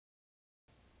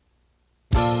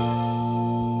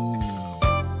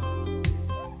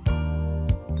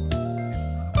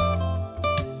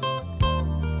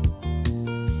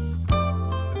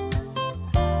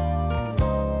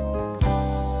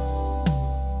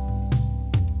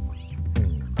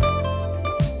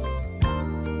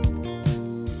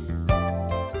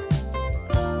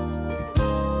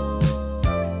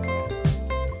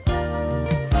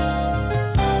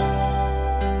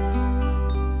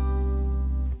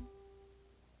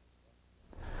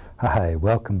Hi,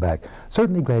 welcome back.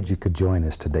 Certainly glad you could join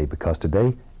us today because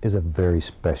today is a very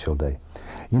special day.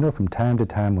 You know, from time to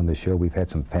time on the show we've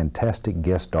had some fantastic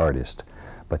guest artists,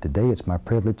 but today it's my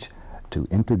privilege to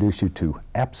introduce you to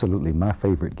absolutely my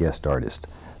favorite guest artist.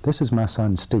 This is my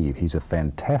son Steve. He's a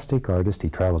fantastic artist. He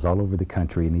travels all over the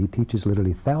country and he teaches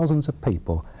literally thousands of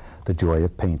people the joy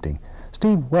of painting.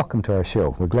 Steve, welcome to our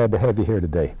show. We're glad to have you here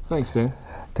today. Thanks, Dan.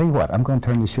 Tell you what, I'm going to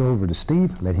turn the show over to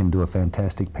Steve, let him do a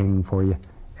fantastic painting for you,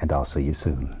 and I'll see you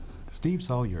soon. Steve's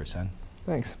all yours, son.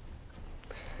 Thanks.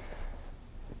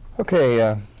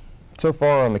 Okay, so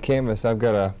far on the canvas I've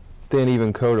got a thin,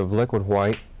 even coat of liquid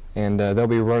white, and they'll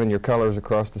be running your colors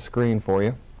across the screen for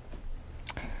you.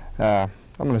 I'm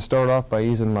going to start off by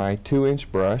using my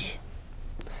 2-inch brush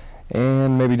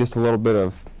and maybe just a little bit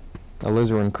of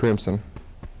alizarin crimson.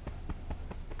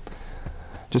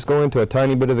 Just go into a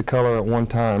tiny bit of the color at one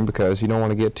time because you don't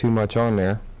want to get too much on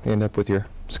there, end up with your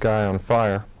sky on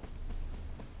fire.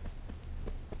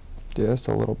 Just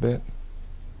a little bit.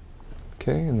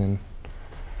 Okay, and then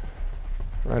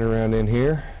right around in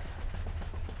here.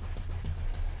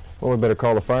 Well, we better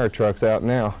call the fire trucks out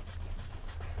now.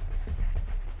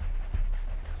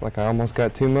 Looks like I almost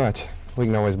got too much. We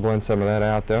can always blend some of that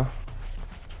out though.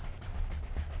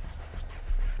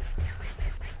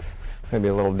 Maybe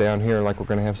a little down here like we're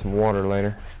going to have some water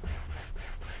later.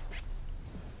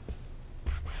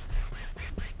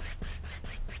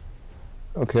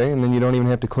 Okay, and then you don't even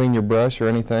have to clean your brush or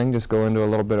anything, just go into a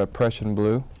little bit of Prussian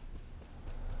blue.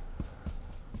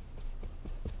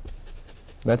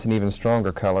 That's an even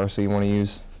stronger color, so you want to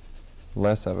use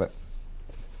less of it.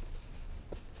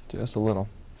 Just a little.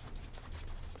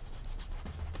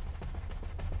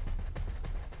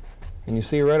 And you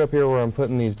see right up here where I'm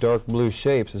putting these dark blue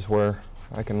shapes is where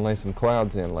I can lay some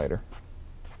clouds in later.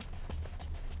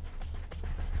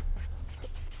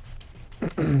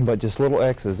 But just little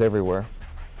X's everywhere.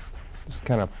 Just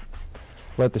kind of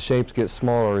let the shapes get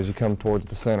smaller as you come towards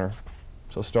the center.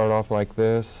 So start off like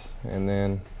this and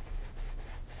then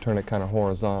turn it kind of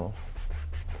horizontal.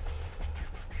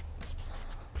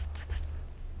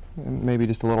 And maybe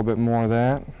just a little bit more of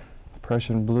that.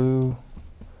 Prussian blue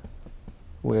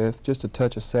with just a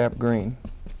touch of sap green.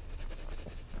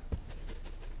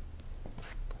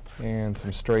 And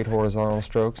some straight horizontal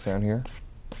strokes down here.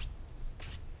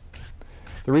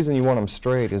 The reason you want them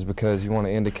straight is because you want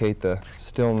to indicate the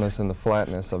stillness and the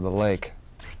flatness of the lake.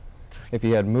 If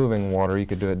you had moving water, you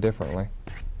could do it differently.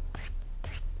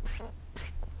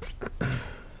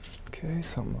 Okay,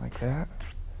 something like that.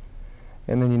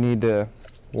 And then you need to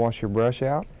wash your brush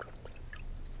out.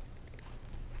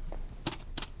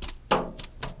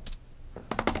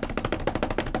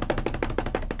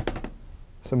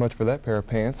 So much for that pair of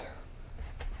pants.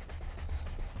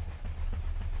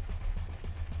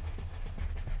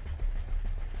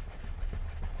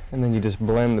 And then you just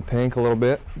blend the pink a little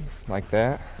bit, like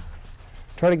that.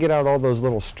 Try to get out all those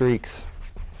little streaks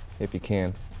if you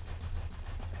can.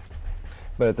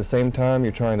 But at the same time,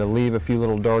 you're trying to leave a few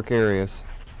little dark areas.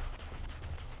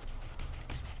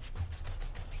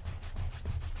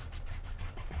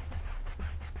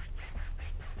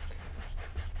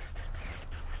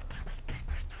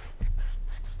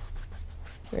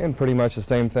 And pretty much the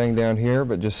same thing down here,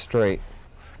 but just straight.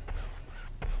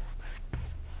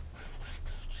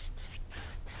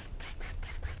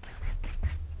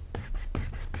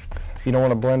 You don't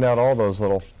want to blend out all those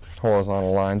little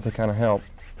horizontal lines, they kind of help.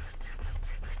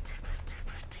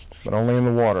 But only in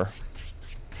the water.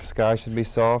 The sky should be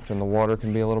soft and the water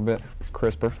can be a little bit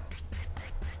crisper.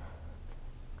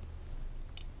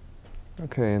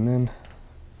 Okay, and then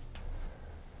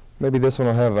maybe this one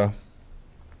will have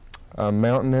a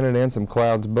mountain in it and some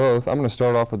clouds both. I'm going to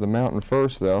start off with the mountain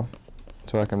first though,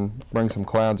 so I can bring some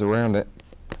clouds around it.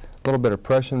 A little bit of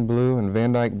Prussian blue and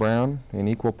Van Dyke brown in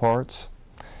equal parts,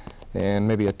 and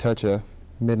maybe a touch of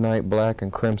midnight black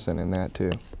and crimson in that too.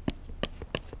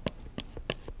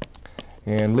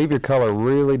 And leave your color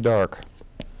really dark.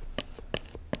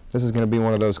 This is going to be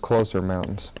one of those closer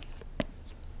mountains.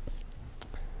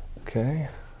 Okay,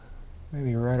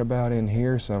 maybe right about in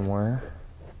here somewhere.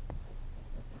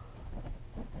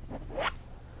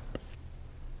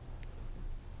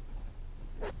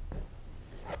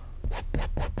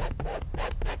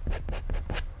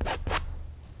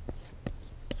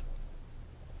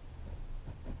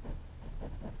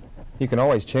 You can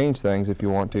always change things if you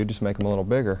want to, just make them a little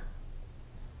bigger.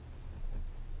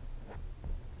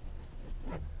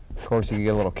 Of course, you can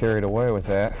get a little carried away with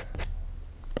that.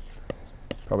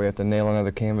 Probably have to nail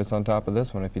another canvas on top of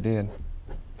this one if you did.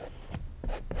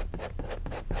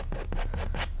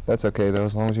 That's okay though,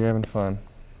 as long as you're having fun.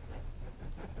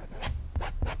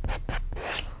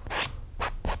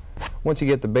 once you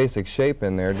get the basic shape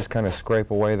in there, just kind of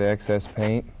scrape away the excess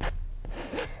paint.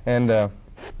 And a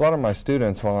lot of my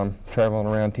students, while I'm traveling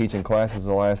around teaching classes,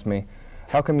 will ask me,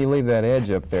 how come you leave that edge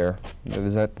up there?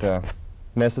 Is that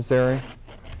necessary?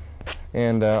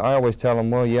 And I always tell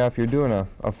them, well, yeah, if you're doing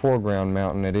a foreground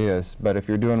mountain, it is. But if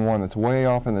you're doing one that's way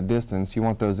off in the distance, you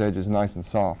want those edges nice and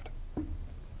soft.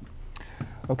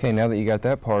 Okay, now that you got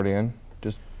that part in,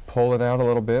 just pull it out a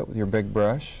little bit with your big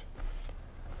brush.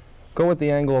 Go with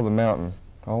the angle of the mountain.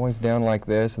 Always down like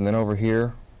this, and then over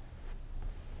here,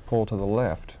 pull to the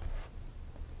left.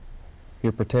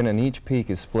 You're pretending each peak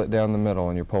is split down the middle,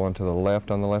 and you're pulling to the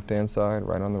left on the left-hand side,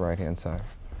 right on the right-hand side.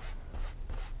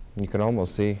 You can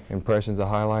almost see impressions of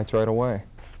highlights right away.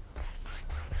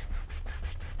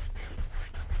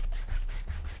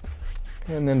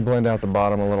 And then blend out the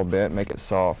bottom a little bit, make it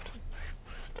soft.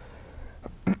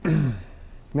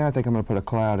 Now I think I'm going to put a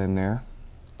cloud in there.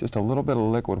 Just a little bit of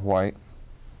liquid white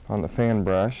on the fan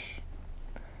brush.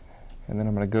 And then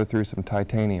I'm going to go through some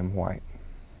titanium white.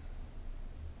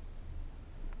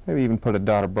 Maybe even put a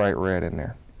dot of bright red in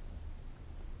there.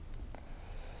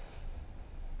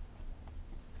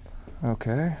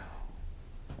 Okay.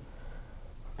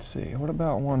 Let's see, what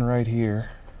about one right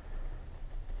here?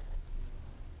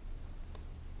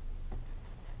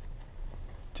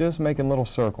 Just making little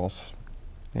circles.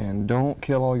 And don't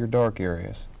kill all your dark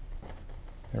areas.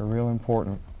 They're real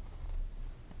important.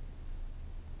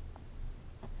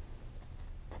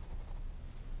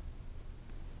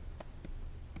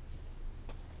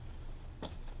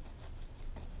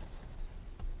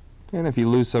 And if you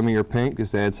lose some of your pink,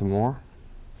 just add some more.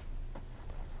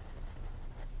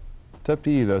 It's up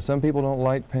to you though. Some people don't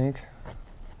like pink.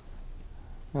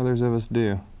 Others of us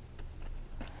do.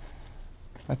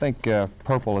 I think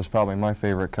purple is probably my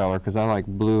favorite color because I like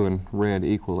blue and red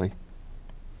equally.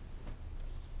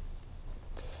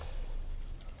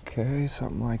 Okay,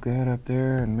 something like that up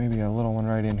there, and maybe a little one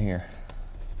right in here.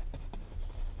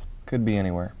 Could be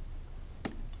anywhere.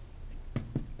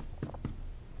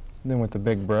 Then with the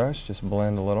big brush, just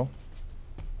blend a little.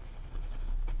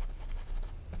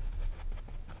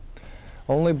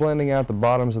 Only blending out the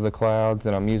bottoms of the clouds,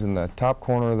 and I'm using the top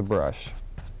corner of the brush.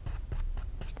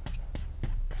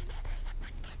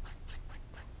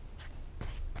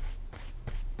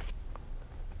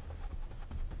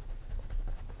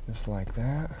 Just like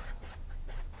that.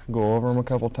 Go over them a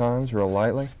couple times real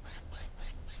lightly.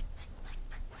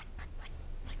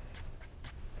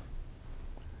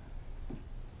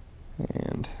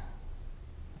 And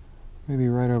maybe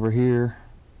right over here,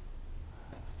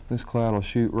 this cloud will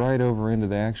shoot right over into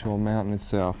the actual mountain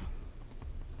itself.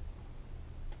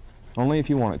 Only if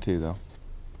you want it to, though.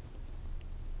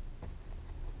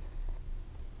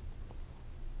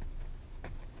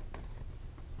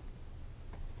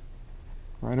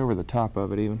 Right over the top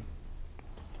of it even.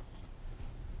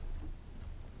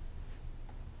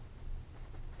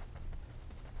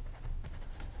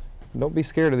 Don't be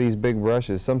scared of these big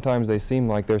brushes. Sometimes they seem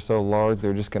like they're so large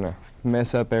they're just going to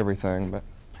mess up everything, but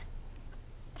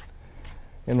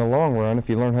in the long run, if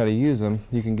you learn how to use them,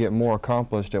 you can get more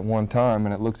accomplished at one time,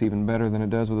 and it looks even better than it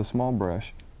does with a small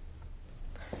brush.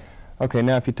 Okay,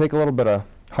 now if you take a little bit of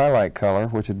highlight color,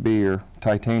 which would be your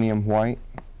titanium white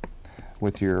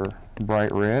with your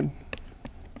bright red,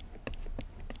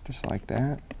 just like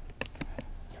that.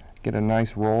 Get a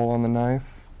nice roll on the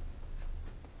knife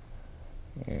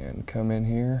and come in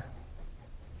here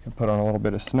and put on a little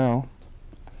bit of snow.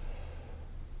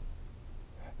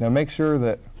 Now make sure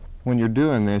that when you're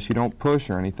doing this, you don't push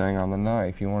or anything on the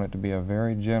knife. You want it to be a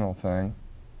very gentle thing,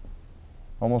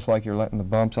 almost like you're letting the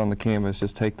bumps on the canvas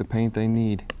just take the paint they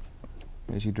need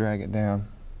as you drag it down.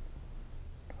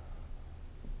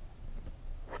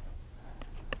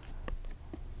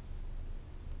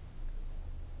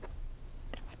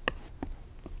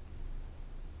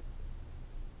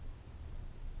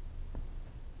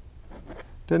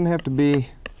 Doesn't have to be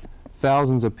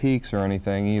thousands of peaks or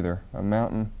anything either. A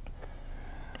mountain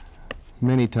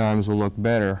many times will look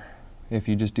better if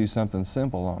you just do something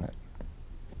simple on it.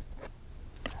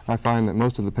 I find that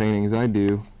most of the paintings I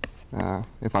do,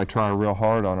 if I try real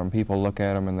hard on them, people look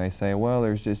at them and they say, well,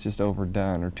 it's just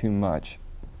overdone or too much.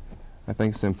 I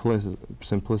think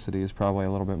simplicity is probably a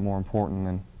little bit more important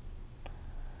than,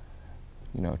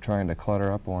 you know, trying to clutter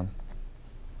up one.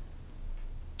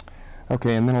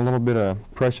 Okay, and then a little bit of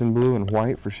Prussian blue and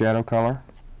white for shadow color.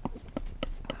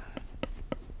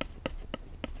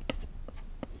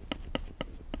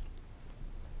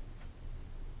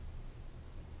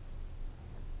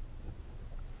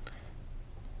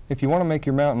 If you want to make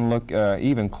your mountain look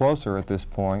even closer at this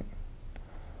point,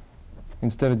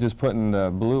 instead of just putting the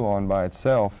blue on by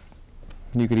itself,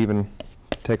 You could even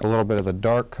take a little bit of the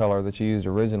dark color that you used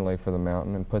originally for the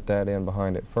mountain and put that in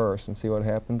behind it first and see what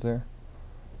happens there.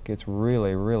 It gets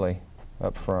really, really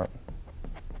up front.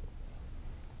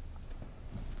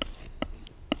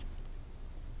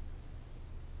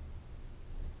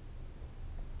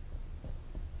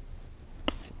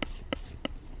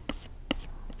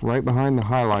 Right behind the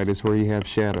highlight is where you have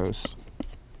shadows.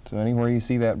 So anywhere you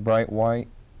see that bright white,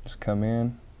 just come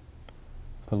in,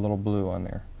 put a little blue on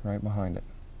there, right behind it.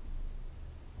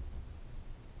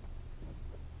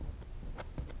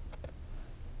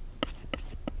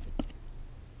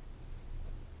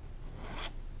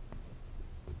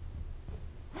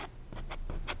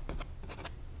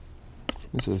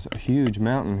 This is a huge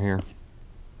mountain here.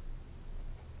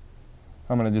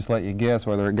 I'm going to just let you guess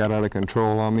whether it got out of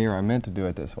control on me or I meant to do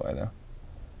it this way, though.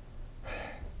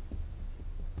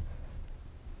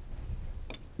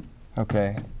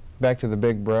 Okay, back to the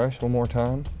big brush one more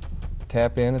time.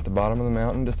 Tap in at the bottom of the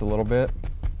mountain just a little bit.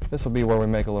 This will be where we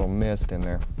make a little mist in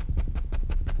there.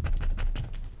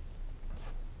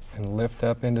 And lift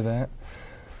up into that.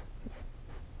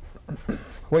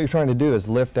 What you're trying to do is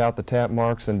lift out the tap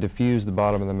marks and diffuse the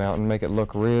bottom of the mountain, make it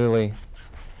look really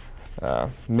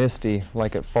misty,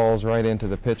 like it falls right into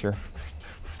the picture.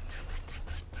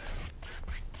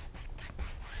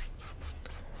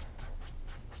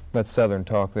 That's Southern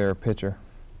talk there, picture.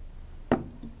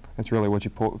 That's really what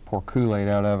you pour Kool-Aid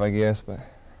out of, I guess. But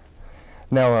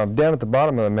now down at the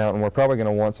bottom of the mountain, we're probably going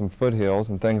to want some foothills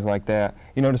and things like that.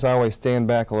 You notice I always stand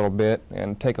back a little bit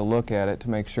and take a look at it to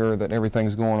make sure that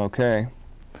everything's going okay.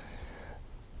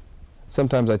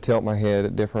 Sometimes I tilt my head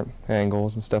at different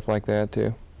angles and stuff like that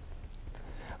too.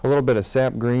 A little bit of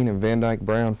sap green and Van Dyke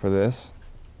brown for this.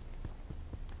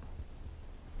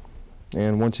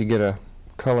 And once you get a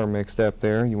color mixed up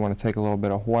there, you want to take a little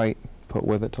bit of white, put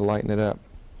with it to lighten it up.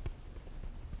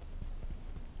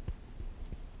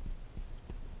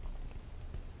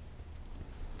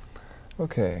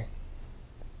 Okay.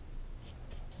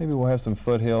 Maybe we'll have some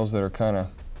foothills that are kind of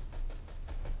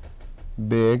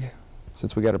big,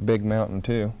 since we got a big mountain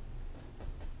too.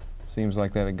 Seems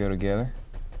like that'd go together.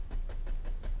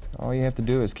 All you have to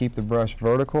do is keep the brush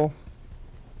vertical,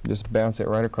 just bounce it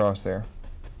right across there.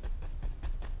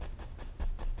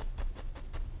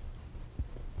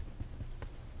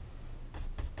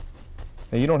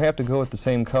 Now you don't have to go with the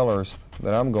same colors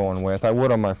that I'm going with. I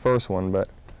would on my first one, but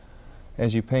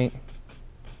as you paint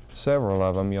several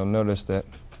of them, you'll notice that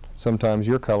sometimes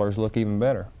your colors look even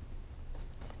better.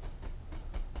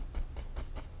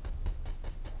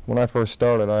 When I first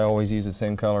started, I always used the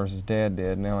same colors as Dad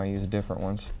did. Now I use different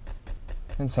ones.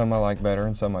 And some I like better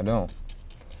and some I don't.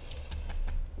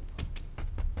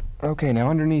 Okay, now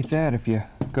underneath that, if you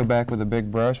go back with a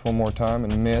big brush one more time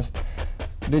and mist,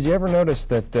 did you ever notice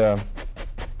that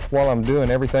while I'm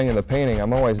doing everything in the painting,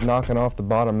 I'm always knocking off the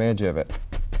bottom edge of it?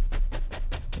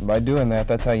 And by doing that,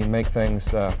 that's how you make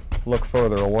things look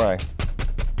further away.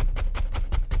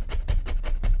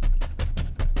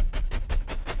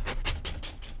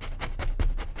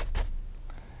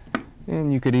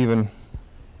 And you could even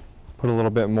put a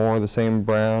little bit more of the same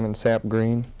brown and sap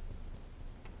green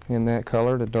in that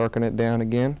color to darken it down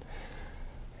again,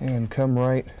 and come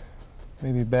right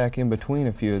maybe back in between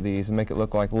a few of these and make it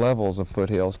look like levels of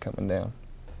foothills coming down.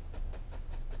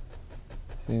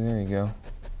 See, there you go.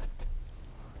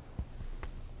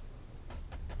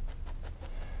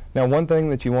 Now one thing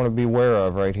that you want to be aware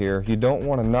of right here, you don't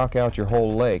want to knock out your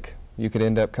whole lake. You could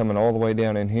end up coming all the way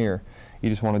down in here. You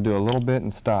just want to do a little bit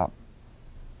and stop.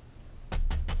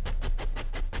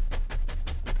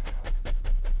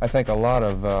 I think a lot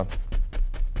of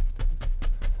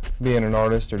being an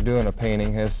artist or doing a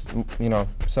painting has, you know,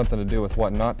 something to do with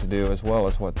what not to do as well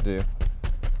as what to do.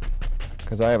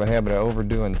 Because I have a habit of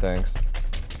overdoing things.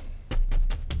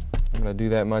 I'm going to do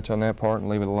that much on that part and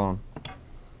leave it alone.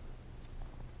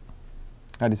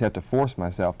 I just have to force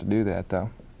myself to do that, though.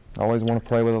 I always want to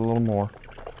play with it a little more.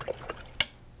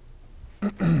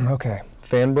 Okay,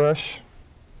 fan brush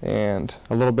and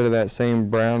a little bit of that same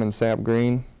brown and sap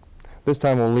green. This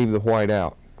time we'll leave the white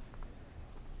out.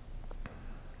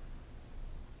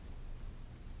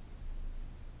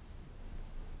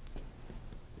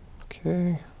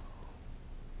 Okay.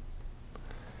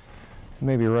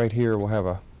 Maybe right here we'll have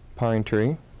a pine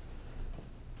tree.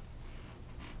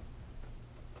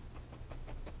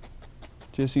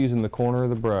 Just using the corner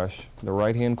of the brush, the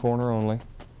right-hand corner only,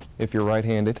 if you're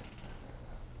right-handed.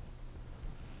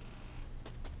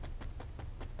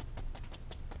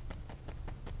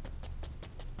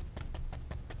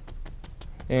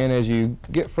 And as you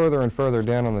get further and further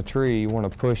down on the tree, you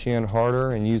want to push in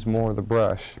harder and use more of the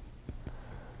brush.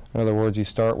 In other words, you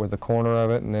start with the corner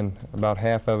of it and then about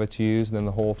half of it's used, then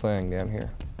the whole thing down here.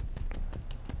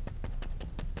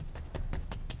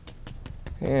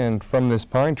 And from this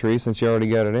pine tree, since you already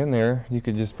got it in there, you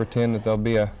could just pretend that there'll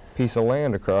be a piece of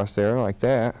land across there like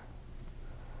that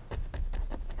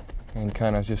and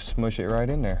kind of just smush it right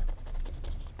in there.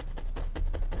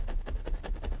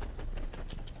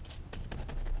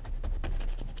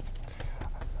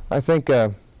 I think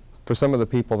for some of the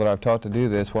people that I've taught to do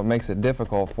this, what makes it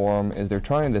difficult for them is they're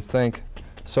trying to think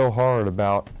so hard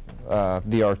about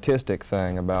the artistic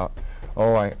thing, about,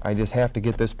 oh, I just have to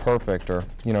get this perfect, or,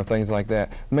 you know, things like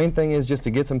that. The main thing is just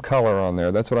to get some color on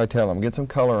there. That's what I tell them. Get some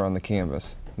color on the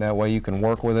canvas. That way you can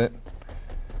work with it,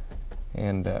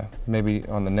 and maybe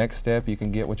on the next step you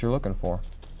can get what you're looking for,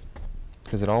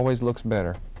 because it always looks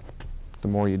better the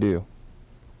more you do.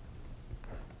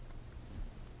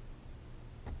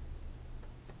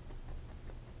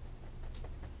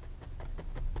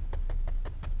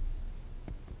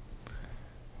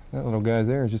 That little guy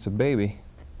there is just a baby.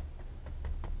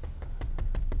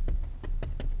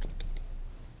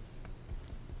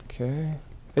 Okay.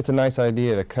 It's a nice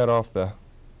idea to cut off the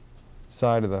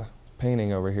side of the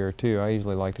painting over here too. I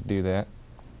usually like to do that.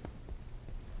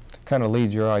 Kind of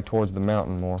leads your eye towards the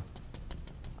mountain more.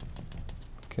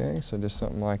 Okay, so just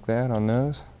something like that on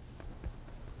those.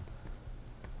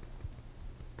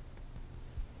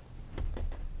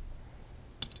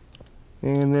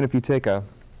 And then if you take a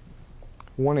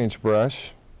 1-inch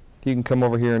brush, you can come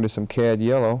over here into some cad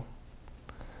yellow,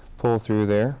 pull through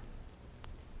there,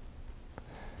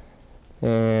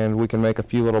 and we can make a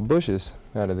few little bushes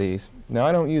out of these. Now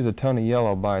I don't use a ton of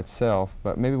yellow by itself,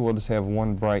 but maybe we'll just have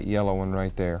one bright yellow one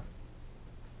right there.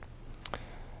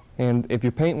 And if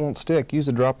your paint won't stick, use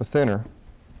a drop of thinner.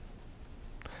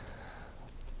 A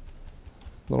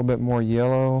little bit more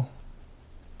yellow,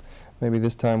 maybe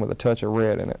this time with a touch of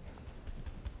red in it.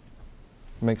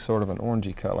 Make sort of an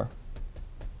orangey color.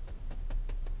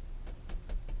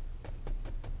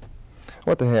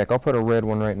 What the heck, I'll put a red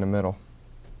one right in the middle.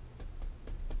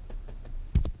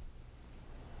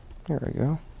 There we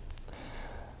go.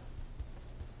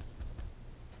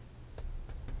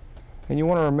 And you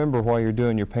want to remember while you're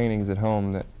doing your paintings at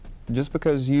home that just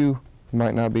because you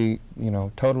might not be, you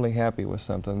know, totally happy with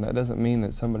something, that doesn't mean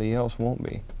that somebody else won't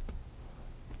be.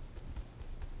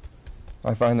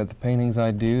 I find that the paintings I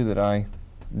do that I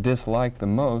dislike the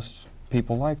most,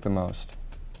 people like the most.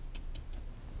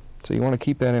 So you want to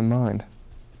keep that in mind.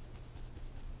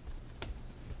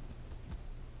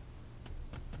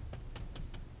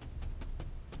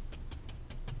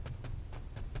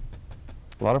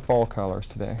 A lot of fall colors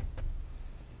today.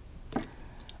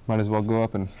 Might as well go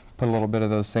up and put a little bit of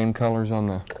those same colors on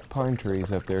the pine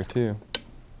trees up there too.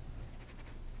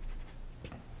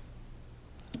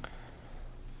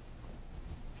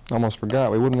 Almost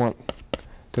forgot, we wouldn't want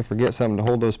to forget something to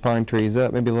hold those pine trees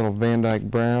up. Maybe a little Van Dyke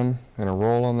brown and a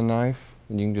roll on the knife,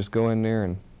 and you can just go in there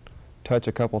and touch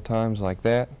a couple times like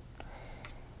that,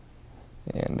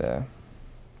 and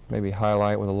maybe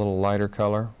highlight with a little lighter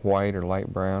color, white or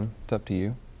light brown. It's up to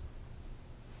you.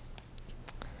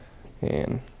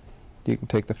 And you can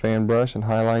take the fan brush and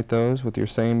highlight those with your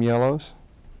same yellows,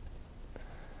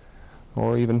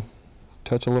 or even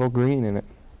touch a little green in it.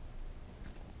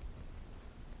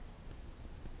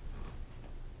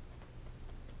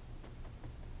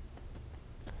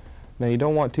 Now you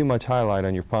don't want too much highlight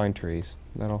on your pine trees.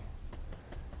 That'll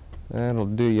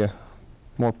do you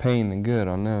more pain than good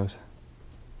on those.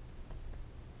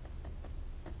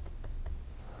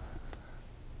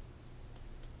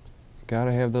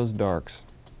 Gotta have those darks.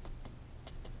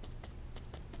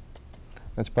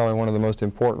 That's probably one of the most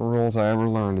important rules I ever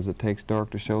learned, is it takes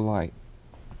dark to show light.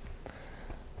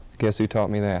 Guess who taught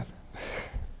me that?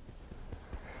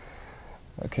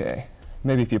 Okay.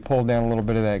 Maybe if you pull down a little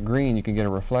bit of that green, you can get a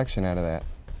reflection out of that.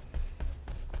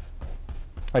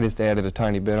 I just added a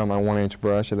tiny bit on my 1-inch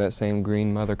brush of that same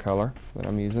green mother color that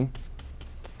I'm using.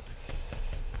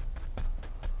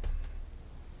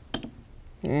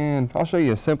 And I'll show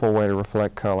you a simple way to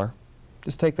reflect color.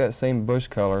 Just take that same bush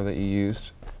color that you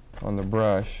used on the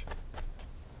brush,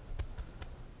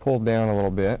 pull down a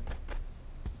little bit,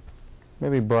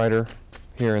 maybe brighter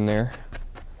here and there,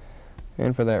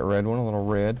 and for that red one, a little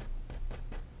red.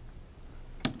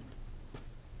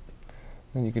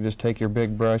 Then you can just take your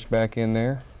big brush back in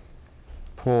there,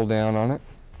 pull down on it,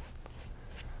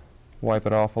 wipe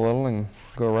it off a little, and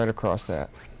go right across that.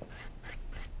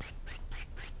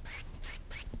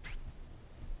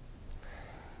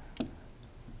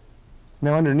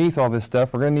 Now underneath all this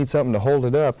stuff, we're going to need something to hold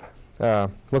it up.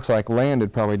 Looks like land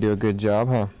would probably do a good job,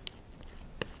 huh?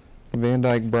 Van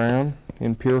Dyke brown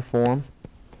in pure form.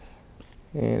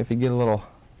 And if you get a little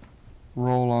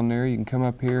roll on there, you can come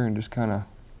up here and just kind of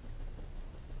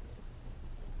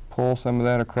pull some of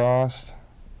that across.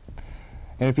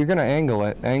 And if you're going to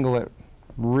angle it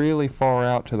really far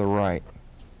out to the right.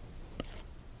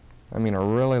 I mean a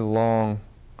really long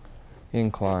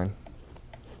incline.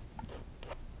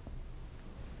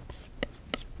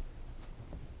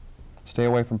 Stay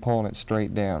away from pulling it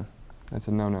straight down. That's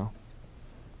a no-no.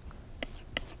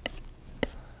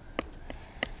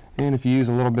 And if you use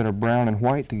a little bit of brown and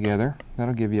white together,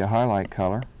 that'll give you a highlight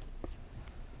color.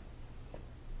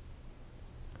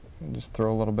 And just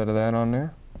throw a little bit of that on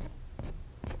there.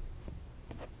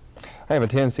 I have a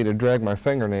tendency to drag my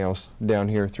fingernails down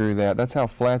here through that. That's how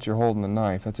flat you're holding the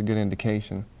knife. That's a good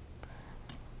indication.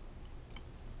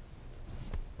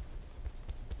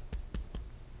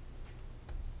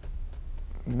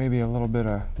 Maybe a little bit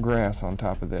of grass on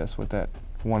top of this with that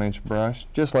 1-inch brush,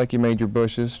 just like you made your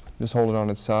bushes. Just hold it on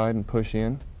its side and push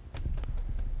in.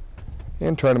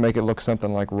 And try to make it look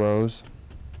something like rose.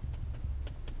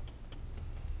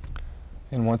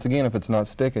 And once again, if it's not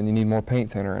sticking, you need more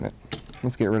paint thinner in it.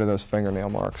 Let's get rid of those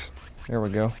fingernail marks. There we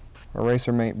go.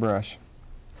 Eraser mate brush.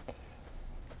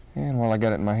 And while I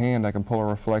got it in my hand, I can pull a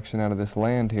reflection out of this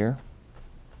land here.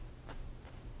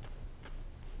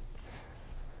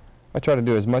 I try to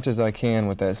do as much as I can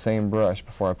with that same brush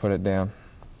before I put it down.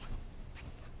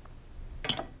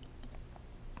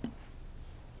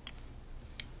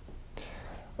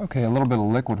 Okay, a little bit of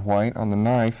liquid white on the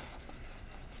knife.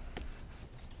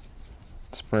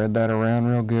 Spread that around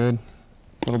real good.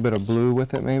 A little bit of blue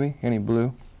with it maybe, any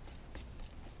blue.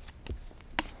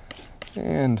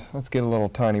 And let's get a little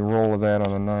tiny roll of that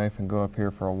on the knife and go up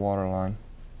here for a waterline.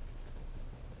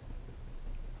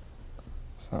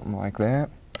 Something like that.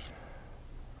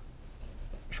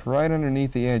 It's right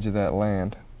underneath the edge of that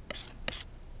land.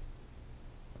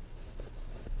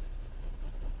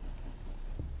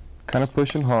 Kind of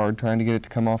pushing hard, trying to get it to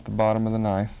come off the bottom of the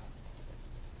knife.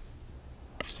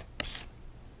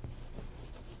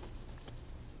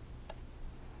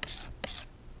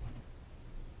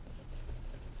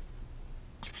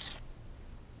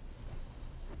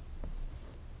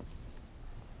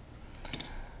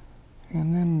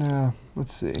 And then,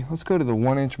 let's see, let's go to the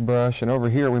 1-inch brush, and over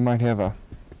here we might have a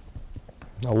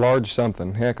large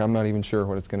something. Heck, I'm not even sure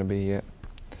what it's going to be yet.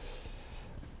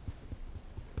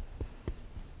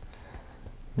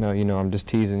 No, you know, I'm just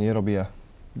teasing you. It'll be a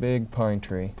big pine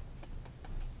tree.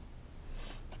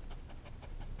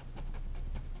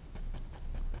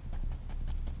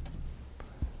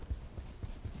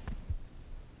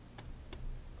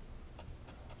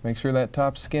 Make sure that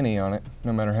top's skinny on it,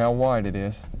 no matter how wide it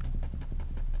is.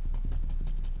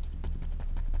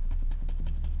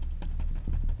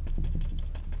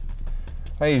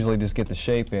 I usually just get the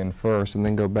shape in first and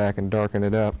then go back and darken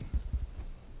it up.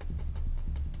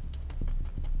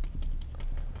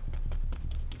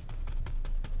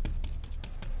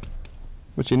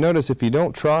 But you notice if you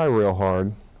don't try real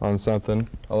hard on something,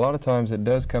 a lot of times it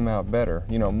does come out better.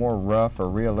 You know, more rough or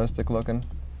realistic looking.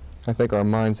 I think our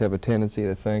minds have a tendency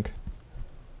to think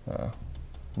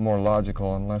more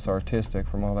logical and less artistic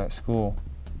from all that school.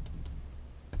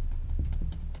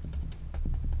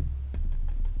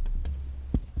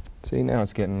 See, now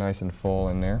it's getting nice and full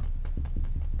in there.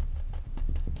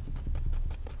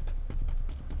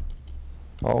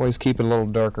 Always keep it a little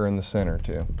darker in the center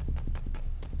too.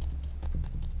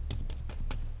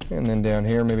 And then down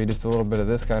here, maybe just a little bit of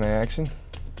this kind of action.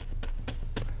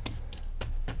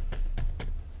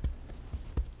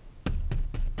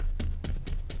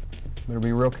 Better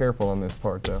be real careful on this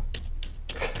part though.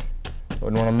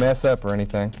 Wouldn't want to mess up or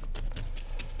anything.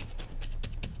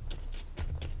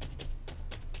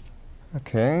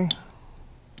 Okay,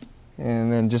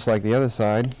 and then just like the other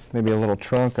side, maybe a little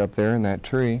trunk up there in that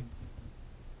tree.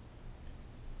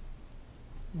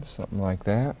 Something like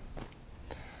that.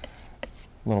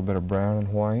 A little bit of brown and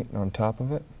white on top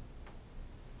of it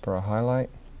for a highlight,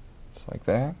 just like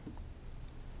that.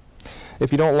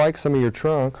 If you don't like some of your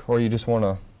trunk, or you just want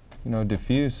to, you know,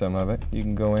 diffuse some of it, you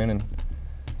can go in and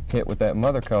hit with that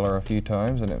mother color a few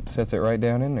times and it sets it right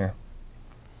down in there.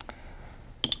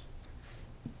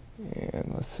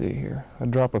 And let's see here, a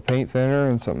drop of paint thinner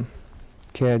and some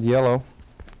cad yellow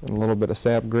and a little bit of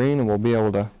sap green, and we'll be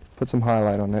able to put some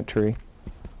highlight on that tree.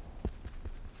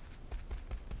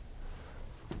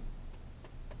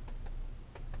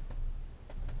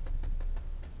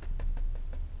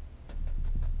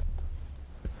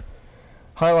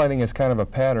 Highlighting is kind of a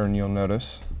pattern, you'll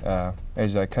notice.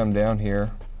 As I come down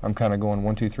here, I'm kind of going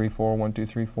 1, 2, 3, 4, 1, 2,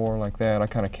 3, 4 like that. I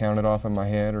kind of count it off in my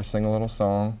head or sing a little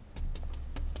song.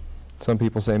 Some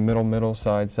people say middle, middle,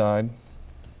 side, side.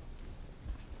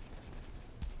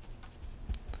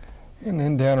 And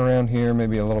then down around here,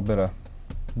 maybe a little bit of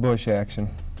bush action.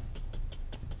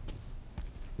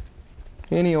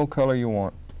 Any old color you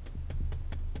want.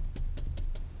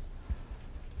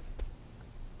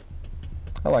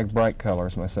 I like bright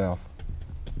colors myself.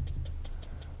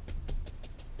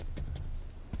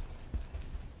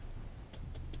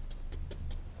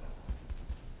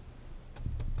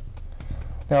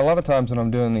 Now, a lot of times when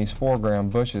I'm doing these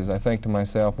foreground bushes, I think to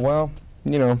myself, well,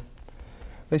 you know,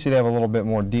 they should have a little bit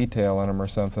more detail in them or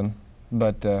something.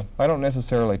 But I don't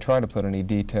necessarily try to put any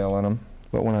detail in them.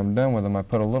 But when I'm done with them, I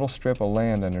put a little strip of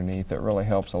land underneath. That really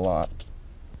helps a lot.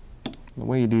 The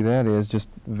way you do that is just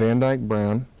Van Dyke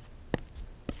brown,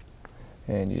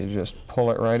 and you just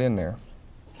pull it right in there.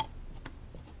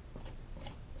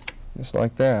 Just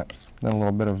like that. Then a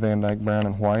little bit of Van Dyke brown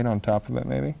and white on top of it,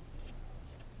 maybe.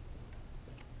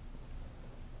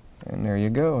 And there you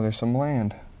go. There's some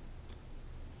land.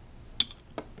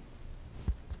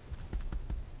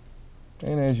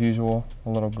 And as usual, a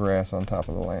little grass on top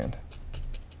of the land.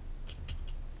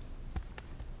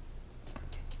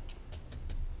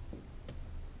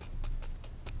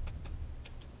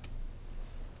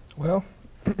 Well,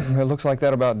 it looks like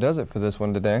that about does it for this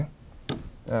one today.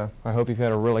 I hope you've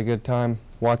had a really good time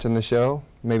watching the show,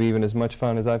 maybe even as much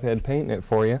fun as I've had painting it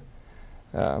for you.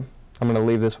 I'm going to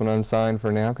leave this one unsigned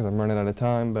for now because I'm running out of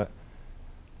time, but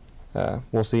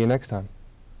we'll see you next time.